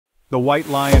The white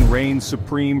lion reigns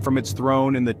supreme from its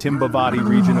throne in the Timbavati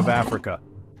region of Africa.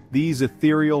 These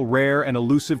ethereal, rare and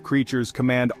elusive creatures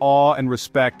command awe and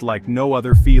respect like no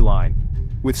other feline.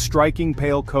 With striking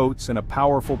pale coats and a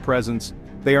powerful presence,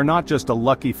 they are not just a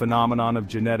lucky phenomenon of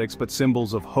genetics but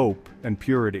symbols of hope and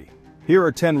purity. Here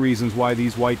are 10 reasons why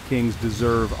these white kings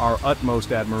deserve our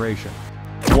utmost admiration.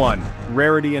 1.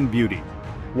 Rarity and beauty.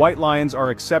 White lions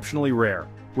are exceptionally rare,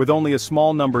 with only a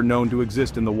small number known to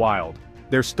exist in the wild.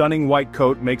 Their stunning white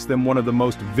coat makes them one of the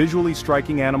most visually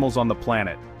striking animals on the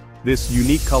planet. This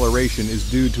unique coloration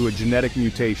is due to a genetic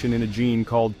mutation in a gene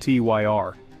called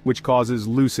TYR, which causes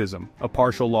leucism, a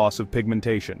partial loss of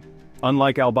pigmentation.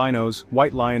 Unlike albinos,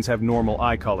 white lions have normal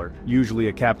eye color, usually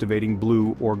a captivating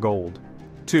blue or gold.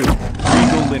 2.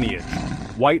 Regal lineage.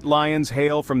 White lions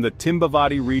hail from the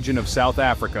Timbavati region of South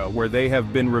Africa, where they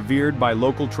have been revered by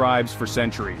local tribes for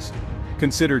centuries.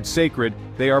 Considered sacred,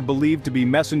 they are believed to be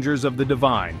messengers of the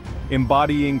divine,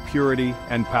 embodying purity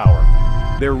and power.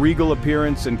 Their regal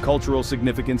appearance and cultural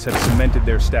significance have cemented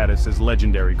their status as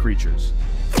legendary creatures.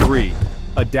 3.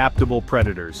 Adaptable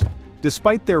predators.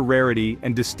 Despite their rarity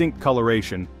and distinct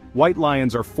coloration, white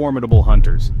lions are formidable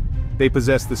hunters. They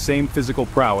possess the same physical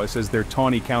prowess as their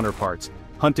tawny counterparts,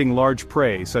 hunting large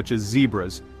prey such as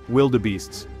zebras,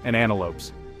 wildebeests, and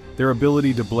antelopes. Their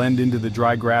ability to blend into the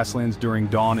dry grasslands during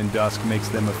dawn and dusk makes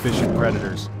them efficient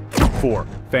predators. 4.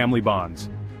 Family bonds.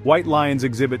 White lions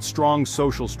exhibit strong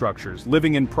social structures,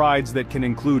 living in prides that can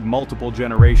include multiple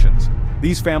generations.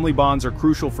 These family bonds are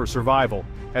crucial for survival,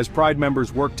 as pride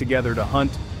members work together to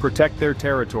hunt, protect their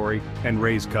territory, and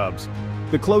raise cubs.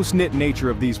 The close-knit nature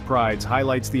of these prides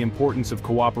highlights the importance of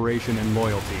cooperation and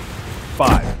loyalty.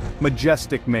 5.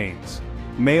 Majestic Manes.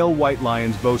 Male white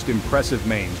lions boast impressive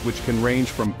manes which can range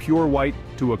from pure white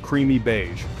to a creamy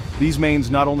beige. These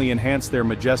manes not only enhance their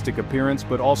majestic appearance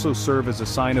but also serve as a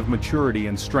sign of maturity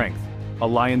and strength. A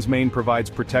lion's mane provides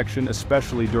protection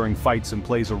especially during fights and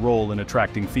plays a role in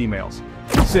attracting females.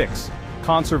 6.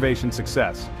 Conservation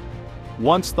success.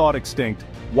 Once thought extinct,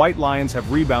 white lions have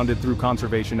rebounded through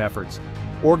conservation efforts.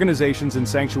 Organizations and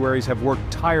sanctuaries have worked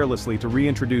tirelessly to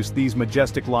reintroduce these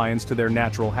majestic lions to their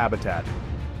natural habitat.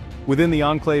 Within the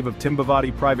enclave of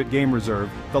Timbavati Private Game Reserve,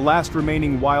 the last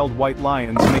remaining wild white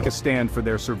lions make a stand for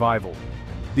their survival.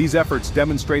 These efforts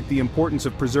demonstrate the importance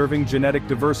of preserving genetic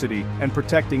diversity and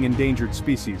protecting endangered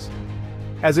species,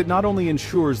 as it not only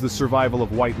ensures the survival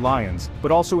of white lions,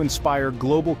 but also inspire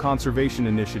global conservation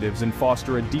initiatives and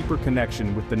foster a deeper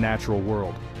connection with the natural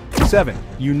world. 7.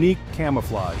 Unique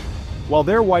camouflage. While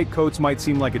their white coats might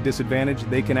seem like a disadvantage,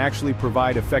 they can actually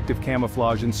provide effective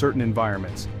camouflage in certain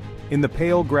environments. In the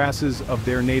pale grasses of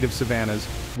their native savannas,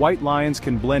 white lions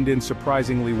can blend in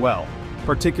surprisingly well,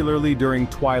 particularly during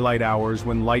twilight hours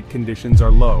when light conditions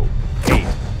are low. 8.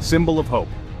 Symbol of hope.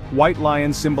 White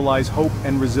lions symbolize hope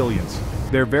and resilience.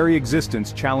 Their very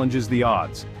existence challenges the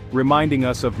odds, reminding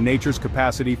us of nature's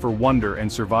capacity for wonder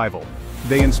and survival.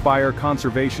 They inspire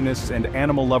conservationists and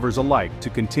animal lovers alike to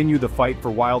continue the fight for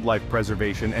wildlife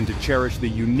preservation and to cherish the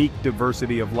unique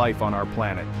diversity of life on our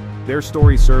planet. Their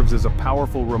story serves as a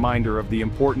powerful reminder of the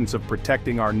importance of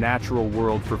protecting our natural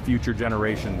world for future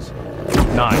generations.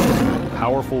 9.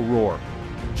 Powerful roar.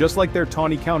 Just like their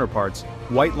tawny counterparts,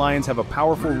 white lions have a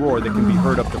powerful roar that can be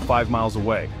heard up to 5 miles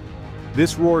away.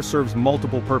 This roar serves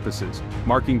multiple purposes,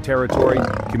 marking territory,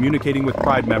 communicating with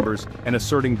pride members, and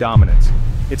asserting dominance.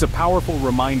 It's a powerful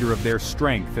reminder of their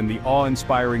strength and the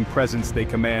awe-inspiring presence they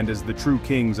command as the true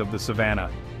kings of the savannah.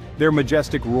 Their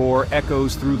majestic roar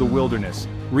echoes through the wilderness,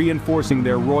 reinforcing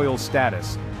their royal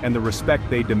status and the respect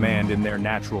they demand in their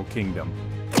natural kingdom.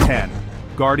 10.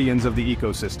 Guardians of the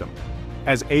ecosystem.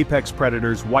 As apex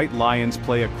predators, white lions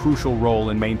play a crucial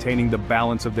role in maintaining the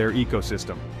balance of their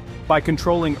ecosystem. By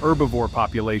controlling herbivore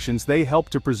populations, they help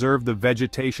to preserve the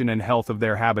vegetation and health of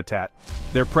their habitat.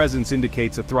 Their presence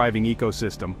indicates a thriving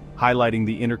ecosystem, highlighting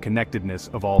the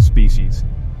interconnectedness of all species.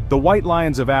 The white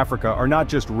lions of Africa are not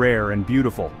just rare and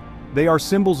beautiful. They are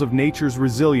symbols of nature's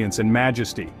resilience and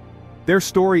majesty. Their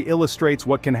story illustrates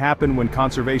what can happen when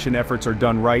conservation efforts are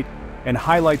done right, and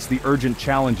highlights the urgent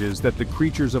challenges that the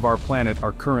creatures of our planet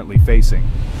are currently facing.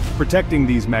 Protecting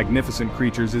these magnificent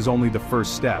creatures is only the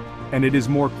first step, and it is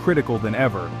more critical than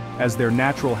ever, as their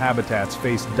natural habitats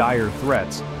face dire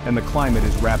threats and the climate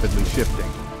is rapidly shifting.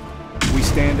 We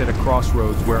stand at a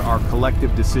crossroads where our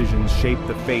collective decisions shape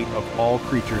the fate of all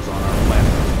creatures on our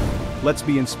planet. Let's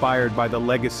be inspired by the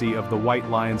legacy of the white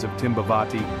lions of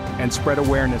Timbavati and spread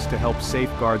awareness to help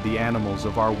safeguard the animals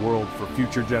of our world for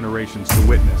future generations to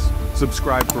witness.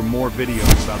 Subscribe for more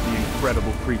videos about the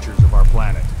incredible creatures of our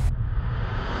planet.